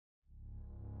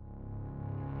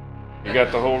You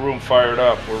got the whole room fired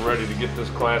up. We're ready to get this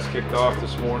class kicked off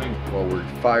this morning. Well, we're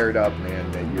fired up,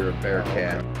 man, that you're a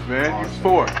Bearcat. Man, you're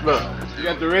sport. Look, you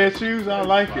got the red shoes. I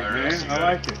like it, man. I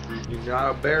like it. You're not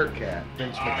a Bearcat.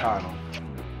 Vince McConnell.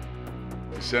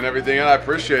 You sent everything in. I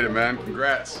appreciate it, man.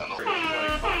 Congrats.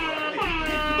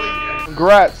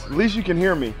 Congrats. At least you can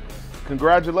hear me.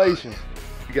 Congratulations.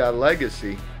 You got a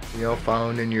legacy, you know,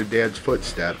 following in your dad's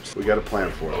footsteps. We got a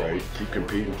plan for it, right? Keep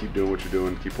competing, keep doing what you're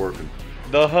doing, keep working.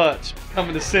 The Hutch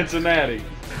coming to Cincinnati.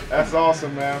 That's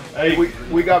awesome, man. Hey,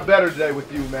 we got better today with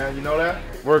you, man. You know that?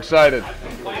 We're excited.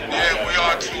 Yeah, we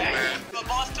are too, man. A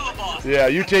boss to a boss. Yeah,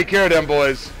 you take care of them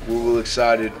boys. We're real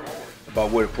excited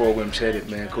about where the program's headed,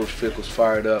 man. Coach Fickle's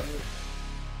fired up.